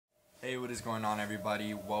Hey, what is going on,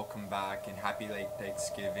 everybody? Welcome back and happy late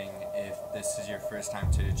Thanksgiving. If this is your first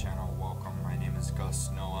time to the channel, welcome. My name is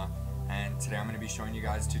Gus Noah, and today I'm going to be showing you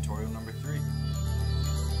guys tutorial number 3.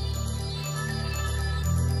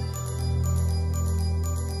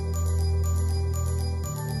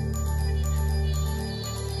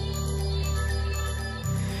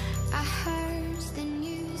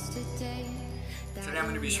 Today I'm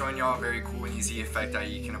going to be showing y'all a very cool and easy effect that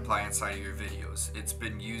you can apply inside of your videos. It's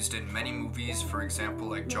been used in many movies, for example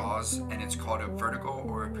like Jaws, and it's called a vertigo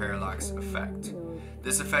or a parallax effect.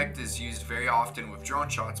 This effect is used very often with drone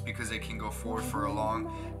shots because it can go forward for a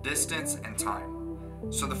long distance and time.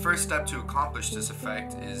 So the first step to accomplish this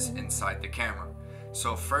effect is inside the camera.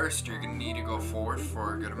 So first you're going to need to go forward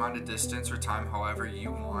for a good amount of distance or time, however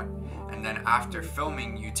you want, and then after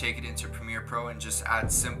filming you take it into Premiere Pro and just add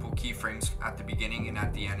simple keyframes at the beginning and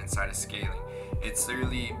at the end inside of scaling. It's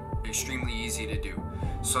literally extremely easy to do.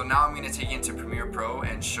 So now I'm going to take you into Premiere Pro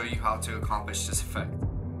and show you how to accomplish this effect.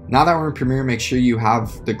 Now that we're in Premiere, make sure you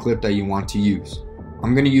have the clip that you want to use.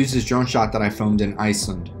 I'm going to use this drone shot that I filmed in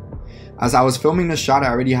Iceland. As I was filming this shot, I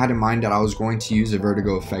already had in mind that I was going to use a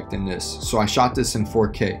vertigo effect in this, so I shot this in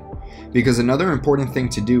 4K. Because another important thing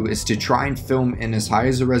to do is to try and film in as high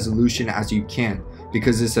as a resolution as you can,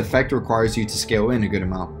 because this effect requires you to scale in a good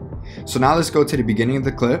amount. So now let's go to the beginning of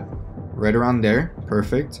the clip, right around there,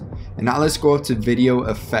 perfect. And now let's go up to video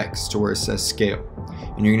effects to where it says scale.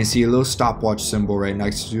 And you're going to see a little stopwatch symbol right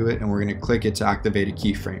next to it, and we're going to click it to activate a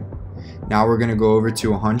keyframe. Now we're going to go over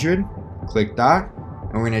to 100, click that.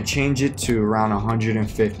 And we're going to change it to around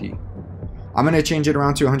 150. I'm going to change it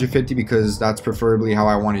around to 150 because that's preferably how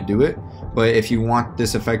I want to do it. But if you want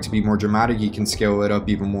this effect to be more dramatic, you can scale it up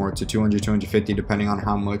even more to 200, 250 depending on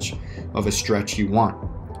how much of a stretch you want.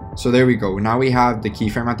 So there we go. Now we have the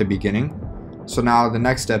keyframe at the beginning. So now the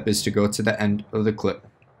next step is to go to the end of the clip.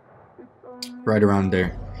 Right around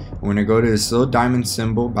there. We're going to go to this little diamond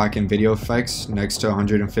symbol back in video effects next to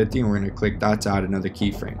 150, and we're going to click that to add another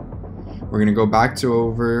keyframe. We're going to go back to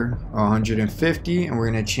over 150 and we're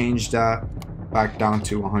going to change that back down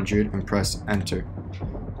to 100 and press enter.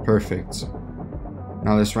 Perfect.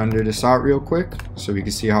 Now let's render this out real quick so we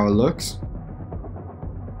can see how it looks.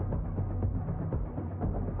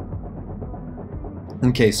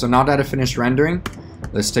 Okay, so now that I finished rendering,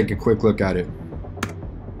 let's take a quick look at it.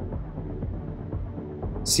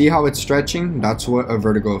 See how it's stretching? That's what a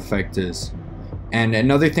vertigo effect is. And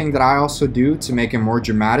another thing that I also do to make it more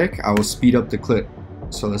dramatic, I will speed up the clip.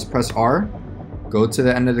 So let's press R, go to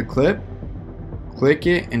the end of the clip, click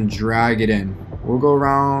it and drag it in. We'll go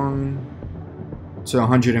around to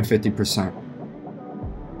 150%.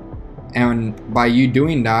 And by you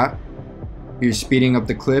doing that, you're speeding up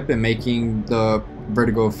the clip and making the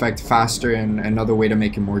vertigo effect faster, and another way to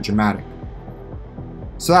make it more dramatic.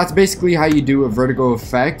 So that's basically how you do a vertigo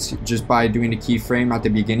effect, just by doing the keyframe at the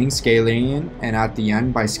beginning, scaling in, and at the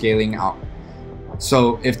end by scaling out.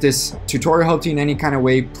 So if this tutorial helped you in any kind of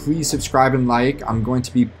way, please subscribe and like. I'm going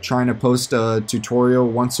to be trying to post a tutorial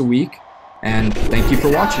once a week, and thank you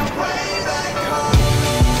for watching.